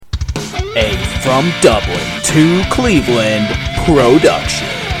A From Dublin to Cleveland production.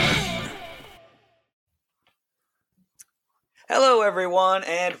 Hello, everyone,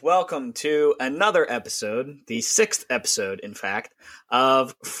 and welcome to another episode, the 6th episode, in fact,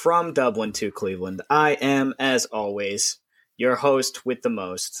 of From Dublin to Cleveland. I am, as always, your host with the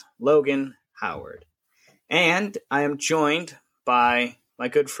most, Logan Howard. And I am joined by my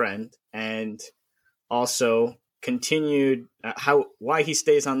good friend and also continued why he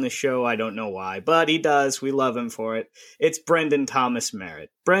stays on this show, I don't know why, but he does. We love him for it. It's Brendan Thomas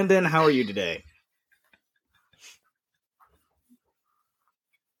Merritt. Brendan, how are you today?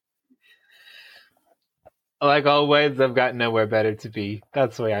 Like always, I've got nowhere better to be.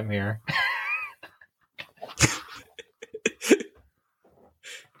 That's why I'm here.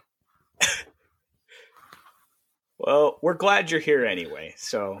 Well, we're glad you're here anyway.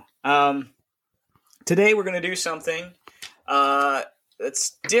 So, today we're going to do something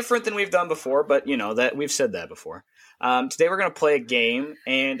that's different than we've done before, but you know that we've said that before. Today we're going to play a game,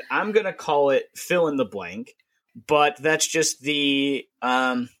 and I'm going to call it Fill in the Blank, but that's just the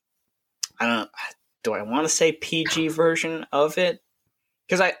I don't. Do I want to say PG version of it?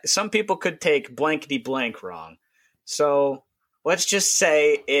 Because some people could take blankety blank wrong. So let's just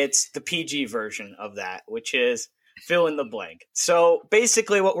say it's the PG version of that, which is fill in the blank. So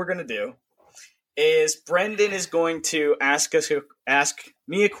basically what we're going to do is Brendan is going to ask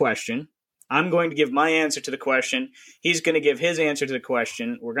me a question. I'm going to give my answer to the question. He's going to give his answer to the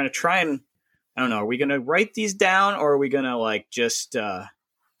question. We're going to try and, I don't know, are we going to write these down or are we going to just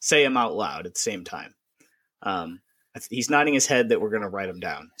say them out loud at the same time? He's nodding his head that we're going to write them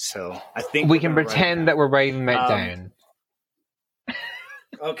down. So I think we can pretend that we're writing it down.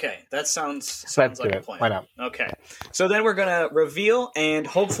 Okay, that sounds Let's like do a it. plan. Why not? Okay, so then we're going to reveal, and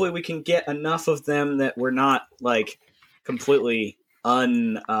hopefully we can get enough of them that we're not completely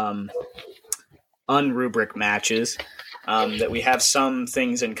unrubric matches. That we have some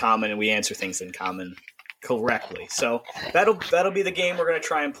things in common and we answer things in common correctly. So that'll be the game we're going to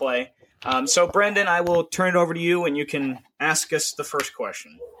try and play. So Brendan, I will turn it over to you and you can ask us the first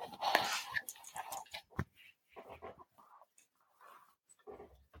question.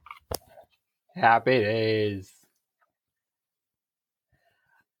 Happy days.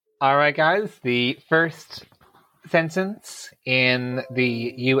 All right, guys. The first sentence in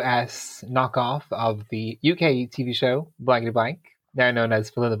the US knockoff of the UK TV show Blankety Blank, now known as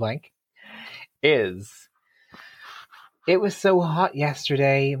Fill in the Blank, is: "It was so hot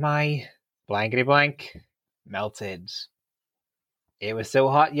yesterday, my blankety blank melted. It was so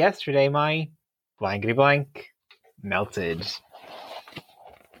hot yesterday, my blankety blank melted."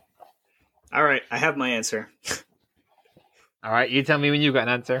 All right, I have my answer. All right, you tell me when you got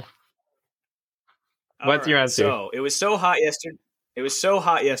an answer. What's your answer? So it was so hot yesterday. It was so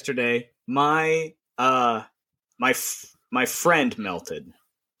hot yesterday. My friend melted.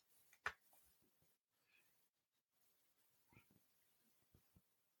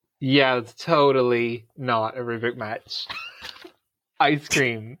 Yeah, it's totally not a rubric match. Ice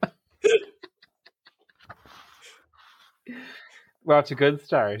cream. We're off to a good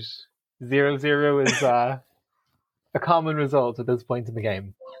start. 0-0 is a common result at this point in the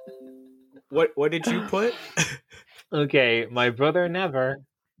game. What did you put? Okay, my brother never.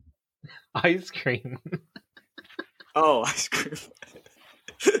 Ice cream. Oh, ice cream.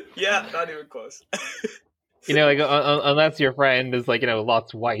 Yeah, not even close. You know, unless your friend is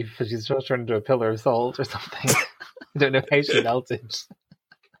Lot's wife, and she's just turned into a pillar of salt or something. I don't know how she melted.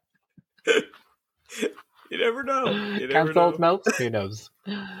 You never know. Can salt melt? Who knows?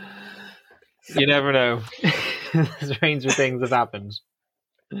 You never know. Stranger things have happened.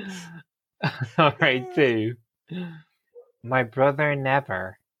 All right, 2. My brother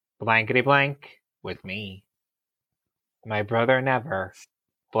never blankety blank with me. My brother never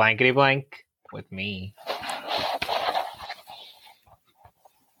blankety blank with me.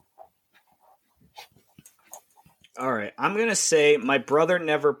 All right, I'm going to say my brother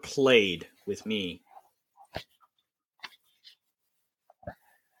never played with me.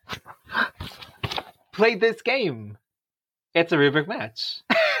 Played this game. It's a rubric match.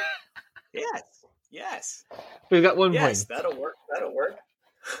 Yes. We've got 1 point. Yes, that'll work.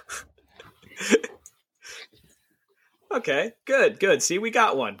 Okay, good. See, we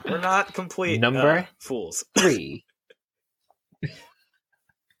got one. We're not complete Number fools. 3.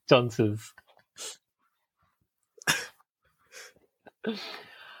 Dunces.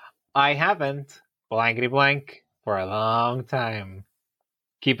 I haven't blankety blank for a long time.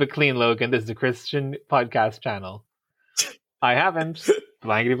 Keep it clean, Logan. This is a Christian podcast channel. I haven't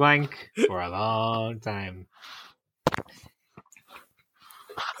blankety blank for a long time.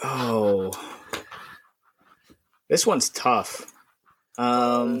 Oh, this one's tough.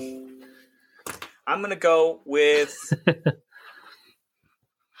 I'm gonna go with.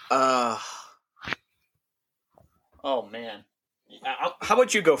 Oh man, how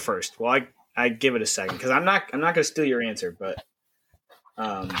about you go first? Well, I give it a second because I'm not gonna steal your answer, but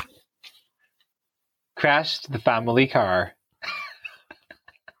Crashed the family car.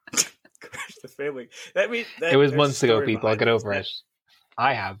 Crash the family. That It was months ago, people. I'll get over it.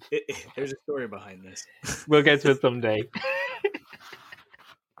 I have. There's a story behind this. We'll get to it someday.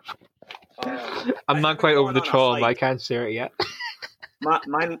 I'm not quite over the troll, but I can't share it yet.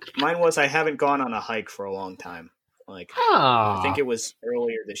 Mine was I haven't gone on a hike for a long time. Like I think it was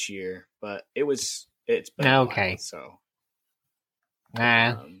earlier this year, but it's been okay. A while, so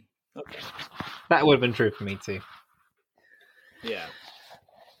okay. That would have been true for me too. Yeah.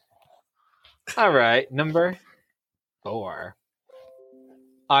 All right, number 4.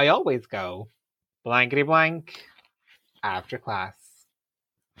 I always go blankety blank after class.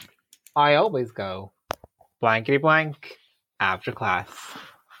 I always go blankety blank after class.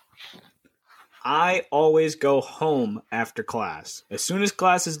 I always go home after class. As soon as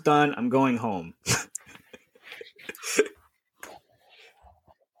class is done, I'm going home.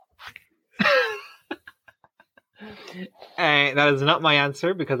 And that is not my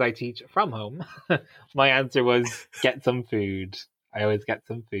answer because I teach from home. My answer was get some food. I always get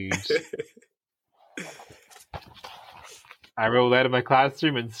some food. I rolled out of my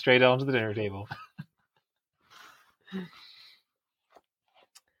classroom and straight onto the dinner table.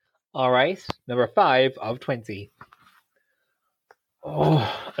 All right, number 5 of 20.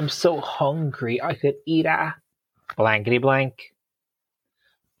 Oh, I'm so hungry. I could eat a blankety blank.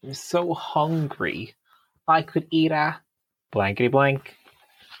 I'm so hungry. I could eat a blankety blank.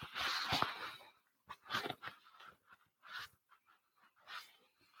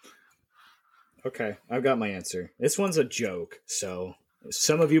 Okay, I've got my answer. This one's a joke, so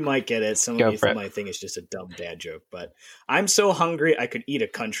some of you might get it. Some of you might think it's just a dumb dad joke, but I'm so hungry I could eat a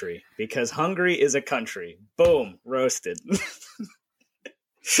country because Hungary is a country. Boom, roasted.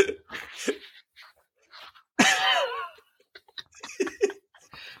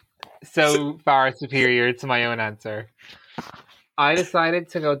 So far superior to my own answer. I decided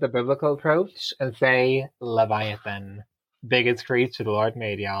to go with the biblical approach and say Leviathan. Biggest creature the Lord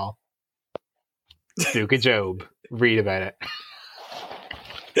made, y'all. Book of Job. Read about it.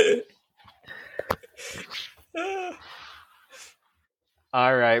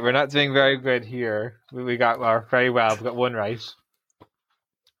 All right, we're not doing very good here. We got very well. We got one right.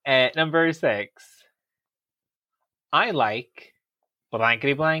 Number 6. I like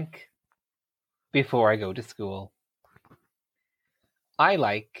blankety blank before I go to school. I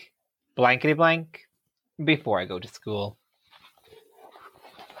like blankety blank before I go to school.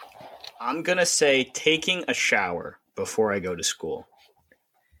 I'm gonna say taking a shower before I go to school.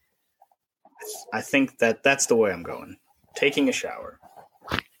 I think that's the way I'm going. Taking a shower.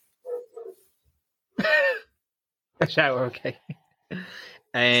 A shower, okay.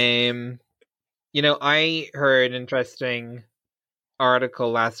 I heard an interesting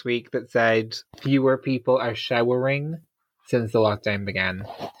article last week that said fewer people are showering since the lockdown began.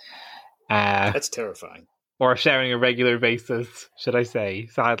 That's terrifying. Or showering on a regular basis, should I say.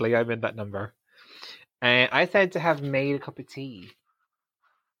 Sadly, I'm in that number. I said to have made a cup of tea.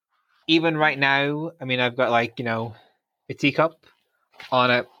 Even right now, I've got a teacup on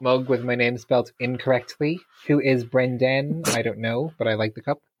a mug with my name spelled incorrectly. Who is Brendan? I don't know, but I like the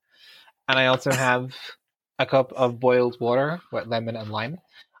cup. And I also have a cup of boiled water with lemon and lime.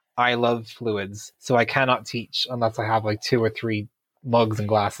 I love fluids, so I cannot teach unless I have 2 or 3 mugs and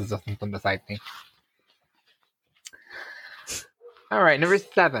glasses or something beside me. All right, number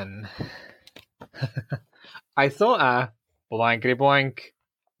 7. I saw a blankety blank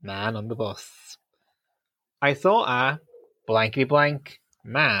man on the bus. I saw a blankety blank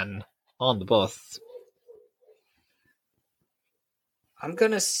man on the bus. I'm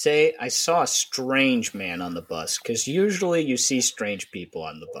going to say I saw a strange man on the bus because usually you see strange people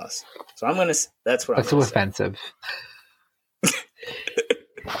on the bus. So I'm going to, that's what I'm going to say. That's so offensive.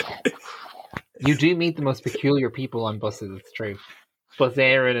 You do meet the most peculiar people on buses, it's true. Bus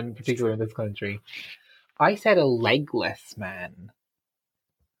Aaron in particular in this country. I said a legless man.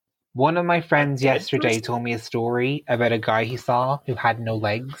 One of my friends yesterday told me a story about a guy he saw who had no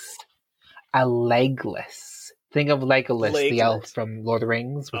legs. A legless. Think of Legolas, the elf from Lord of the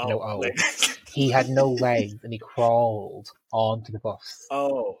Rings with no O. He had no legs and he crawled onto the bus.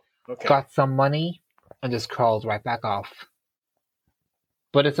 Oh, okay. Got some money and just crawled right back off.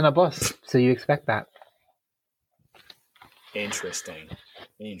 But it's in a bus, so you expect that. Interesting.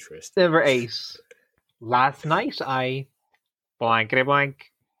 Interesting. Number 8. Last night I blankety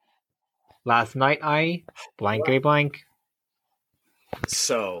blank. Last night I blankety blank.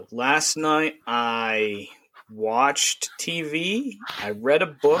 So, last night I watched TV, I read a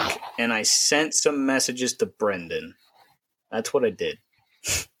book, and I sent some messages to Brendan. That's what I did.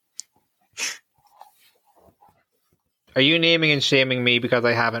 Are you naming and shaming me because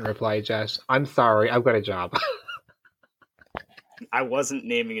I haven't replied yet? I'm sorry, I've got a job. I wasn't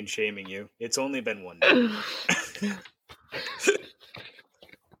naming and shaming you. It's only been one day.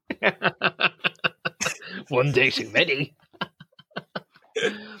 One day too many.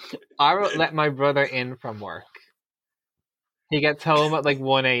 I won't let my brother in from work. He gets home at like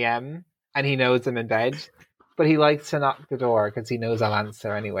 1 a.m. and he knows I'm in bed, but he likes to knock the door because he knows I'll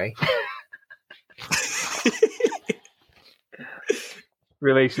answer anyway.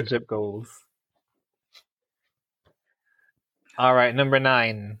 Relationship goals. All right, number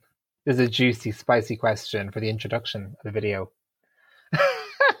 9. This is a juicy, spicy question for the introduction of the video.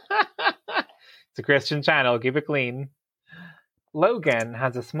 It's a Christian channel, keep it clean. Logan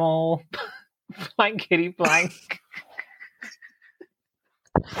has a small blankety blank.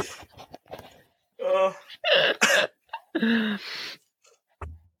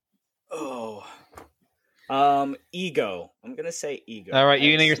 Ego. I'm gonna say ego. All right,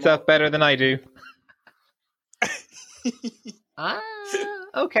 you know yourself better than I do.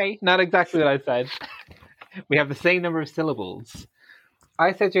 Okay, not exactly what I said. We have the same number of syllables.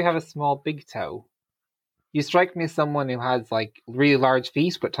 I said you have a small big toe. You strike me as someone who has like really large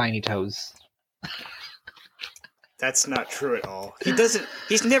feet but tiny toes. That's not true at all.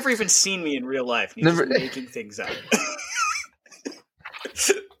 He's never even seen me in real life. He's just making things up.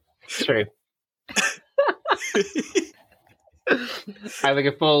 True. I have like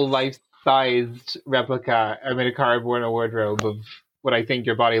a full life-sized replica. I made a cardboard wardrobe of what I think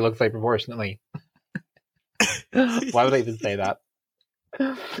your body looks like proportionately. Why would I even say that?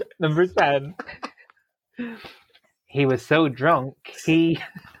 Number 10. He was so drunk, he...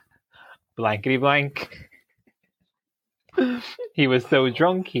 blankety blank. He was so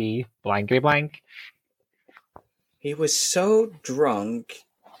drunk, he... blankety blank. He was so drunk,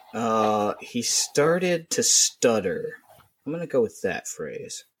 he started to stutter. I'm gonna go with that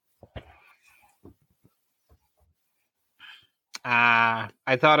phrase. I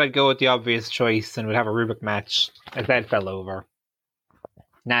thought I'd go with the obvious choice and would have a Rubik match. I said fell over.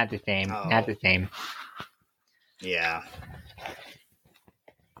 Not the same. Oh. Not the same. Yeah.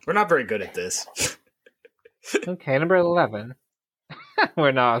 We're not very good at this. Okay, number 11.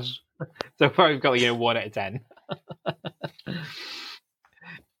 We're not. So far we've got 1 out of 10.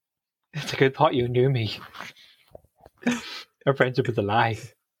 It's a good thought you knew me. Our friendship is a lie.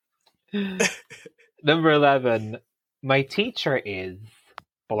 Number 11. My teacher is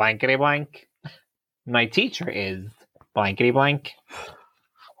blankety blank. My teacher is blankety blank.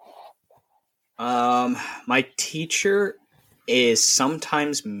 My teacher is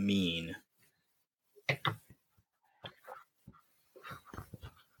sometimes mean.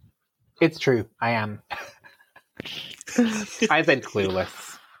 It's true, I am. I said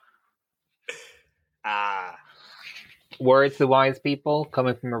clueless. Words to wise people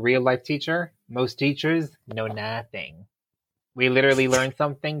coming from a real life teacher. Most teachers know nothing. We literally learn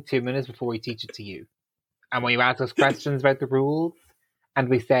something 2 minutes before we teach it to you. And when you ask us questions about the rules, and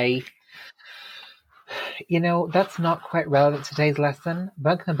we say, that's not quite relevant to today's lesson, but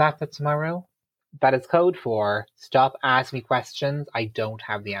I'll come back to it tomorrow. That is code for stop asking me questions I don't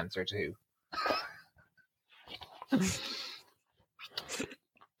have the answer to.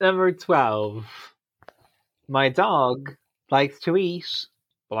 Number 12. My dog likes to eat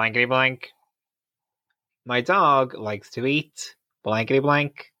blankety blank. My dog likes to eat blankety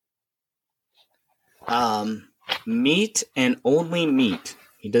blank. Meat and only meat.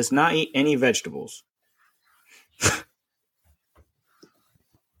 He does not eat any vegetables.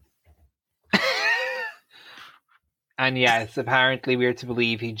 And yes, apparently we are to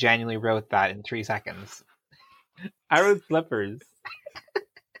believe he genuinely wrote that in 3 seconds. I wrote slippers.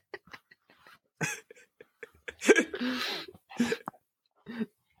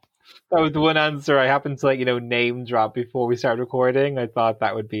 That was the one answer I happened to name drop before we started recording. I thought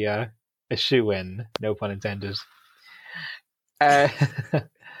that would be a shoe-in, no pun intended.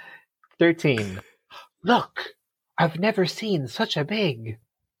 13. Look, I've never seen such a big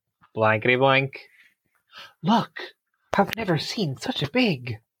blankety blank. Look, I've never seen such a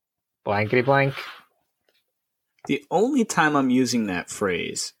big blankety blank. The only time I'm using that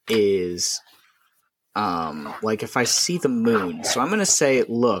phrase is like if I see the moon. So I'm going to say,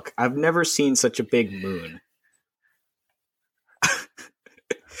 look, I've never seen such a big moon.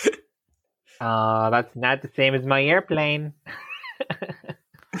 That's not the same as my airplane.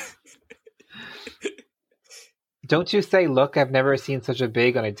 Don't you say, look, I've never seen such a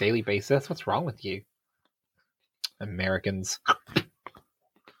big on a daily basis. What's wrong with you? Americans.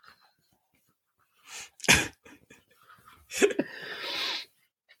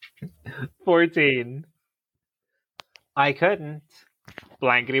 $14. I couldn't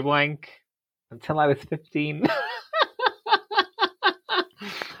blankety blank until I was 15.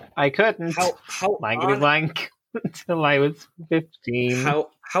 I couldn't blankety blank until I was 15.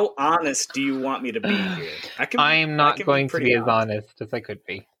 How honest do you want me to be here? I'm not going to be as honest as I could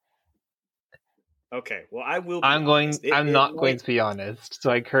be. Okay, well, I will be I'm not going to be honest, so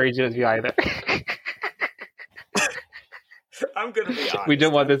I encourage you to be either. I'm going to be honest. We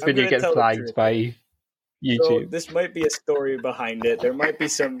don't want this video to get flagged by YouTube. So this might be a story behind it. There might be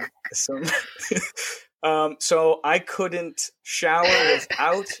some so I couldn't shower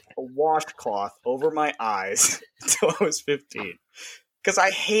without a washcloth over my eyes until I was 15. Because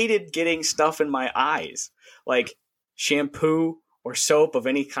I hated getting stuff in my eyes, like shampoo or soap of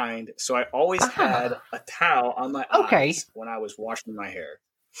any kind. So I always had a towel on my eyes when I was washing my hair.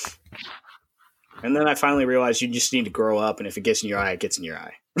 And then I finally realized you just need to grow up, and if it gets in your eye, it gets in your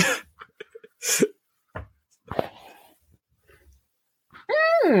eye.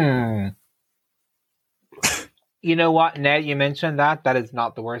 You know what, Ned, you mentioned that is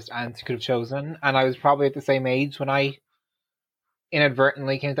not the worst answer you could have chosen, and I was probably at the same age when I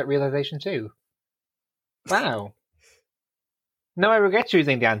inadvertently came to that realization too. Wow. No, I regret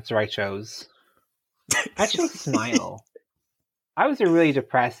choosing the answer I chose. I chose smile. I was a really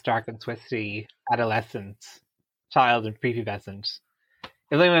depressed, dark and twisty adolescent, child and prepubescent.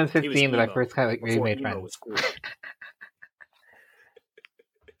 It was only when I was 15 that I first kind of like really made friends.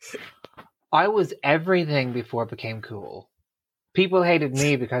 I was everything before it became cool. People hated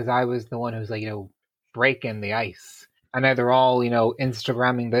me because I was the one who was like, breaking the ice. And now they're all,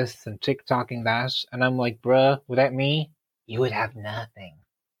 Instagramming this and TikToking that. And I'm like, bruh, without me, you would have nothing.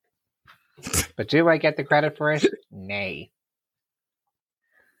 But do I get the credit for it? Nay.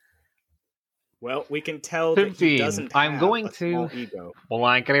 Well, we can tell that he doesn't have I'm going a small ego.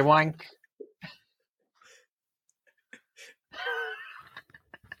 Blankety blank.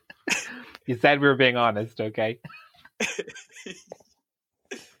 You said we were being honest, okay?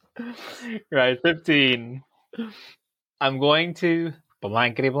 Right, 15. I'm going to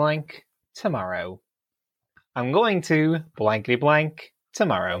blankety blank tomorrow. I'm going to blankety blank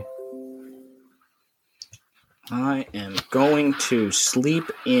tomorrow. I am going to sleep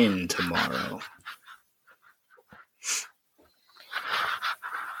in tomorrow.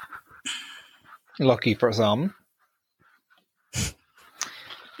 Lucky for some.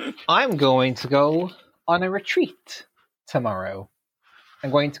 I'm going to go on a retreat tomorrow.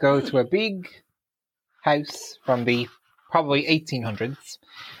 I'm going to go to a big house from the probably 1800s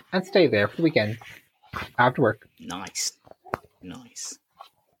and stay there for the weekend after work. Nice.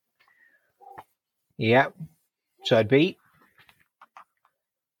 Yep. Should be.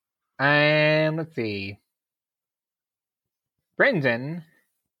 Let's see. Brendan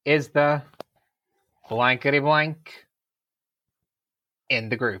is the blankety blank in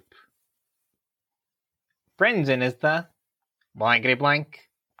the group. Brendan is the blankety blank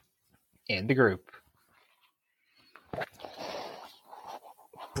in the group.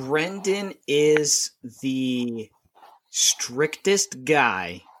 Brendan is the strictest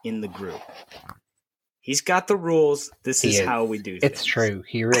guy in the group. He's got the rules. This is how we do things. It's true.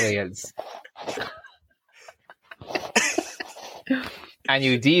 He really is. And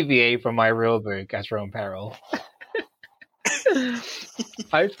you deviate from my rule book at your own peril.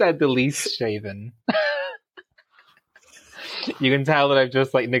 I've said the least shaven. You can tell that I've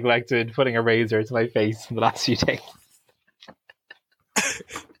just neglected putting a razor to my face in the last few days.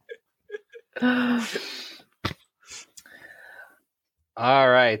 All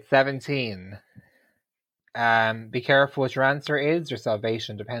right, 17. Be careful what your answer is. Your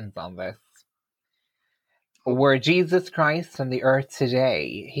salvation depends on this. Were Jesus Christ on the earth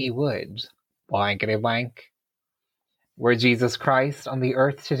today, he would blankety blank. Were Jesus Christ on the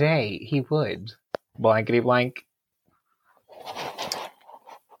earth today, he would blankety blank.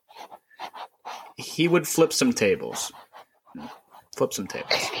 He would flip some tables. Flip some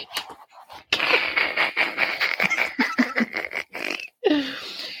tables.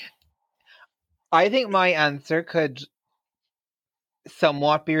 I think my answer could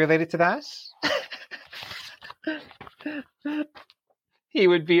somewhat be related to that. He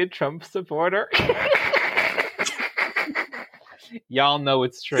would be a Trump supporter. Y'all know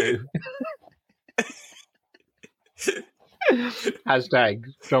it's true. Hashtag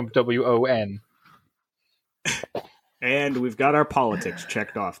Trump WON. And we've got our politics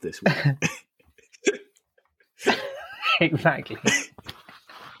checked off this week. Exactly.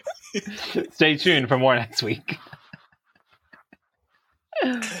 Stay tuned for more next week.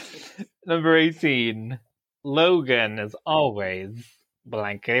 Number 18. Logan is always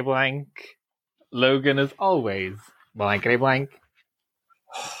blankety blank. Logan is always blankety blank.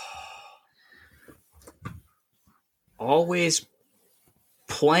 Always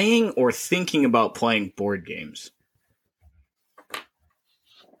playing or thinking about playing board games?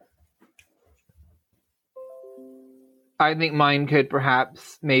 I think mine could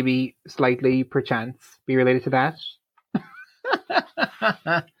perhaps, maybe slightly, perchance, be related to that.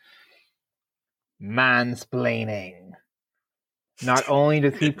 Mansplaining. Not only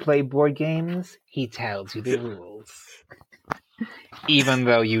does he play board games, he tells you the rules. Even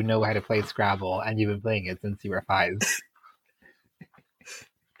though you know how to play Scrabble and you've been playing it since you were 5.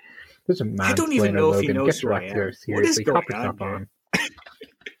 There's a I don't even know if he knows who I am. Here, seriously, what is copper stuff on.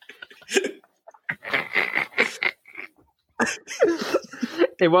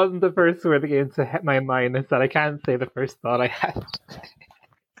 It wasn't the first word that came to hit my mind. It's that I can't say the first thought I had.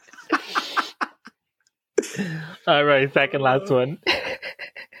 Alright, second last one.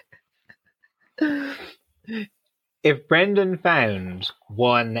 If Brendan found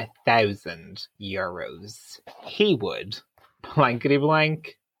 1,000 euros, he would blankety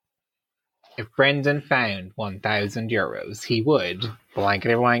blank. If Brendan found 1,000 euros, he would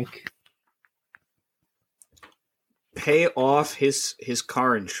blankety blank. Pay off his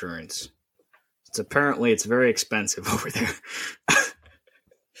car insurance. Apparently it's very expensive over there.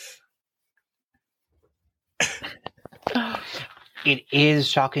 It is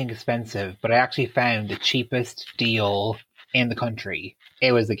shocking expensive, but I actually found the cheapest deal in the country.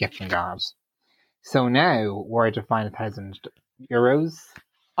 It was a gift from God. So now, were I to find 1,000 euros,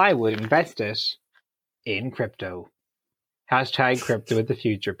 I would invest it in crypto. Hashtag crypto is the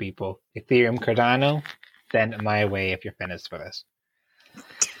future, people. Ethereum, Cardano, send it my way if you're finished with it.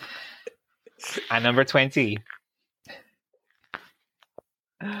 And number 20.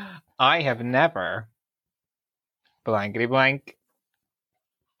 I have never blankety blank.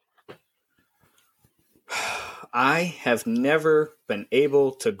 I have never been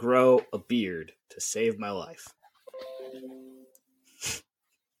able to grow a beard to save my life.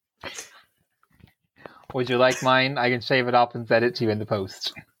 Would you like mine? I can shave it up and send it to you in the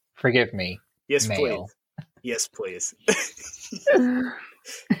post. Forgive me. Yes, Mail. please. Yes, please.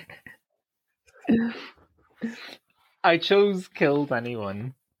 I chose killed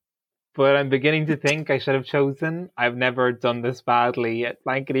anyone, but I'm beginning to think I should have chosen I've never done this badly at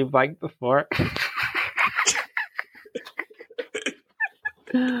blankety blank before.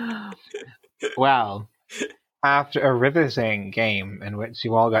 Well, after a riveting game in which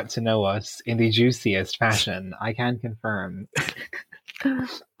you all got to know us in the juiciest fashion, I can confirm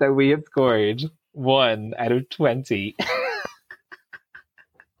that we have scored 1 out of 20.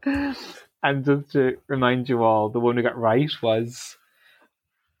 And just to remind you all, the one we got right was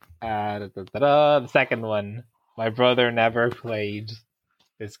the second one. My brother never played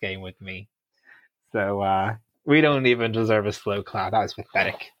this game with me. So we don't even deserve a slow clap. That was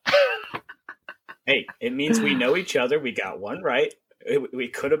pathetic. Hey, it means we know each other. We got one right. We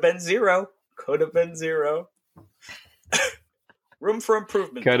could have been 0. Could have been 0. Room for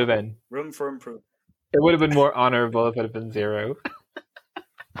improvement. Could have been. Room for improvement. It would have been more honorable if it had been 0.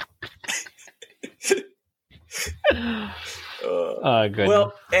 Good.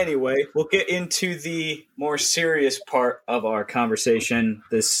 Well, anyway, we'll get into the more serious part of our conversation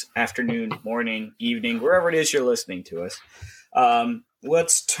this afternoon, morning, evening, wherever it is you're listening to us.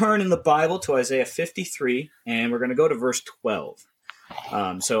 Let's turn in the Bible to Isaiah 53, and we're going to go to verse 12.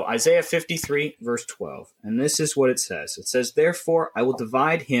 So Isaiah 53, verse 12, and this is what it says. It says, "Therefore I will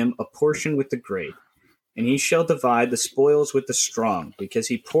divide him a portion with the great, and he shall divide the spoils with the strong, because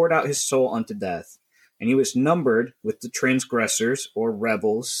he poured out his soul unto death. And he was numbered with the transgressors," or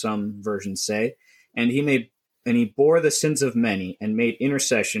rebels, some versions say, and he bore the sins of many, and made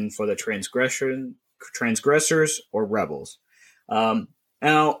intercession for the transgressors, or rebels.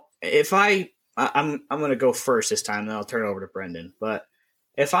 Now, if I'm going to go first this time, then I'll turn it over to Brendan. But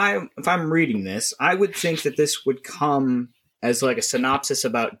if I'm reading this, I would think that this would come as like a synopsis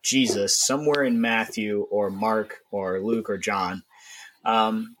about Jesus somewhere in Matthew or Mark or Luke or John.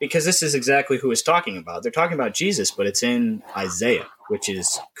 Because this is exactly who it's talking about. They're talking about Jesus, but it's in Isaiah, which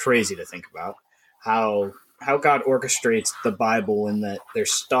is crazy to think about. How God orchestrates the Bible, and that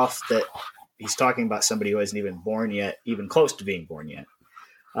there's stuff that he's talking about somebody who isn't even born yet, even close to being born yet.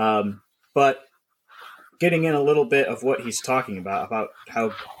 But getting in a little bit of what he's talking about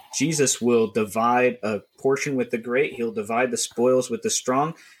how Jesus will divide a portion with the great, he'll divide the spoils with the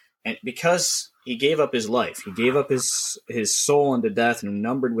strong, and because he gave up his life, he gave up his soul unto death, and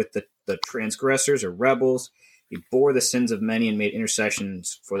numbered with the transgressors or rebels. He bore the sins of many and made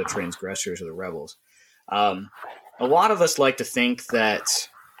intercessions for the transgressors or the rebels. A lot of us like to think that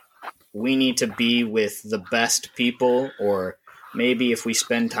we need to be with the best people, or maybe if we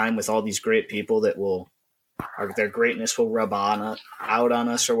spend time with all these great people that their greatness will rub out on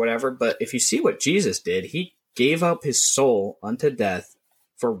us or whatever. But if you see what Jesus did, he gave up his soul unto death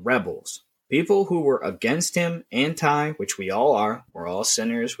for rebels, people who were against him, which we all are. We're all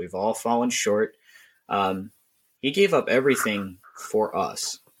sinners. We've all fallen short. He gave up everything for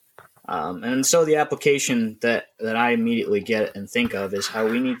us. And so the application that I immediately get and think of is how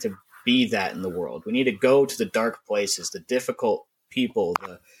we need to be that in the world. We need to go to the dark places, the difficult people,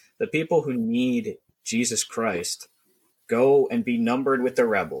 the people who need Jesus Christ. Go and be numbered with the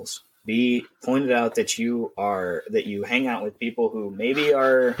rebels. Be pointed out that you hang out with people who maybe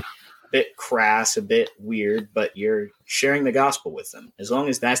are a bit crass, a bit weird, but you're sharing the gospel with them. As long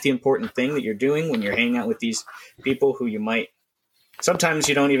as that's the important thing that you're doing when you're hanging out with these people who sometimes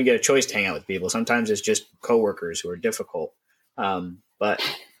you don't even get a choice to hang out with people. Sometimes it's just coworkers who are difficult. But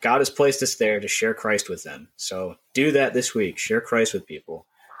God has placed us there to share Christ with them. So do that this week. Share Christ with people,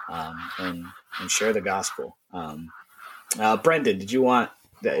 and share the gospel. Brendan, did you want?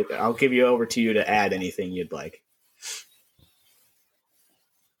 I'll give you over to you to add anything you'd like.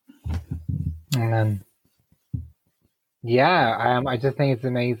 Yeah, I just think it's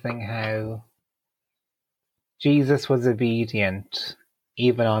amazing how Jesus was obedient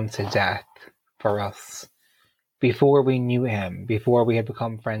even unto death for us. Before we knew him, before we had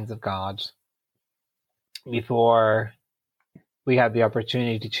become friends of God, before we had the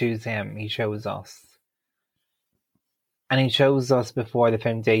opportunity to choose him, he chose us. And he chose us before the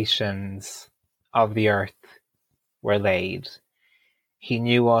foundations of the earth were laid. He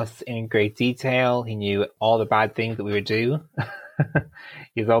knew us in great detail. He knew all the bad things that we would do.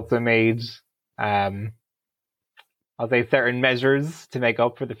 He's also made, I'll say, certain measures to make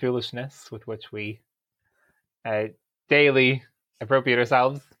up for the foolishness with which we daily appropriate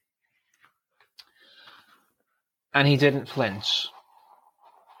ourselves. And he didn't flinch.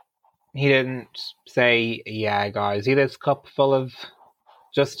 He didn't say, yeah, guys, see this cup full of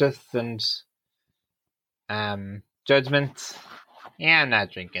justice and judgment? Yeah, I'm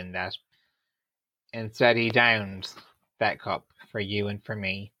not drinking that. Instead, he downed that cup for you and for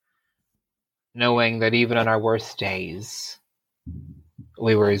me, knowing that even on our worst days,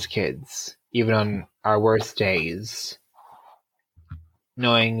 we were his kids. Even on our worst days,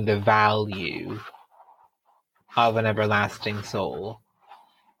 knowing the value of an everlasting soul.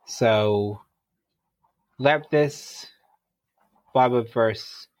 So let this Bible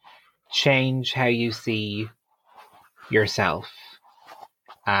verse change how you see yourself.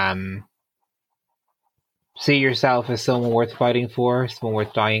 See yourself as someone worth fighting for, someone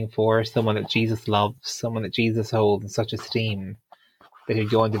worth dying for, someone that Jesus loves, someone that Jesus holds in such esteem that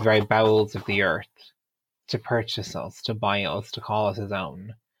he'd go into the very bowels of the earth to purchase us, to buy us, to call us his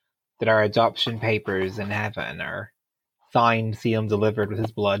own. That our adoption papers in heaven are signed, sealed, delivered with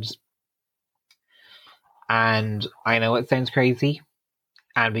his blood. And I know it sounds crazy,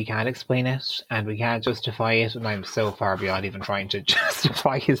 and we can't explain it, and we can't justify it, and I'm so far beyond even trying to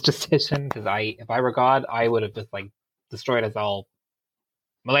justify his decision, because if I were God, I would have just destroyed us all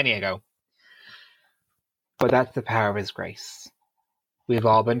millennia ago. But that's the power of his grace. We've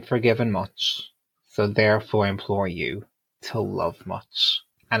all been forgiven much, so therefore I implore you to love much.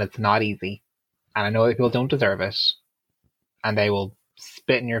 And it's not easy, and I know that people don't deserve it, and they will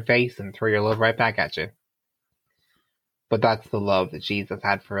spit in your face and throw your love right back at you. But that's the love that Jesus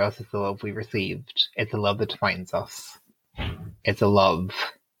had for us. It's the love we received. It's a love that defines us. It's a love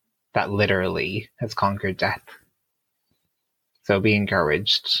that literally has conquered death. So be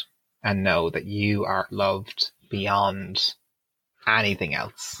encouraged and know that you are loved beyond anything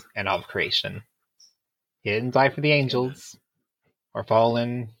else in all of creation. He didn't die for the angels, or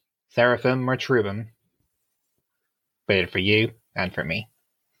fallen seraphim or cherubim, but he did for you and for me.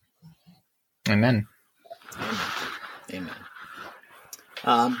 Amen. Amen.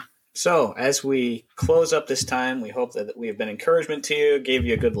 So as we close up this time, we hope that we have been encouragement to you, gave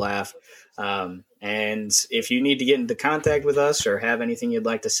you a good laugh. And if you need to get into contact with us or have anything you'd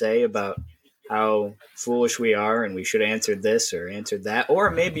like to say about how foolish we are and we should have answered this or answered that,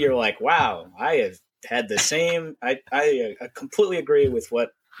 or maybe you're like, wow, I have had the same, I completely agree with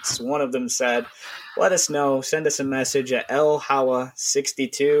what one of them said, let us know. Send us a message at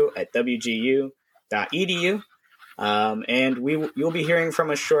lhawa62@wgu.com. calvinist.edu. And you'll be hearing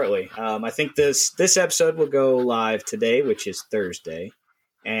from us shortly. I think this episode will go live today, which is Thursday,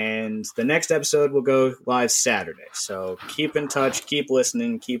 and the next episode will go live Saturday. So keep in touch, keep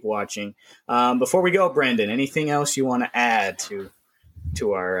listening, keep watching. Before we go, Brendan, anything else you want to add to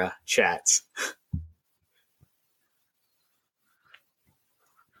our chats?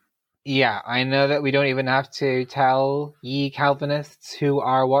 Yeah, I know that we don't even have to tell ye Calvinists who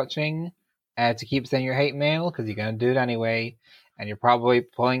are watching to keep sending your hate mail, because you're going to do it anyway, and you're probably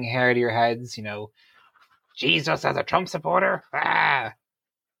pulling hair to your heads, Jesus as a Trump supporter? Ah!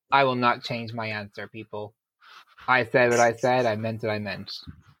 I will not change my answer, people. I said what I said, I meant what I meant.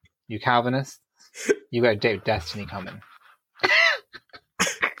 You Calvinists, you got a date with destiny coming.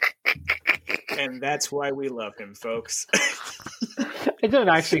 And that's why we love him, folks. I don't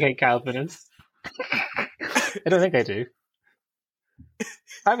actually hate Calvinists. I don't think I do.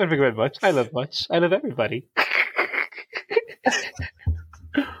 I haven't figured out much. I love much. I love everybody.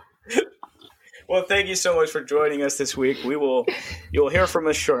 Well, thank you so much for joining us this week. You'll hear from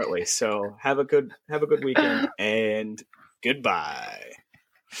us shortly. So have a good weekend and goodbye.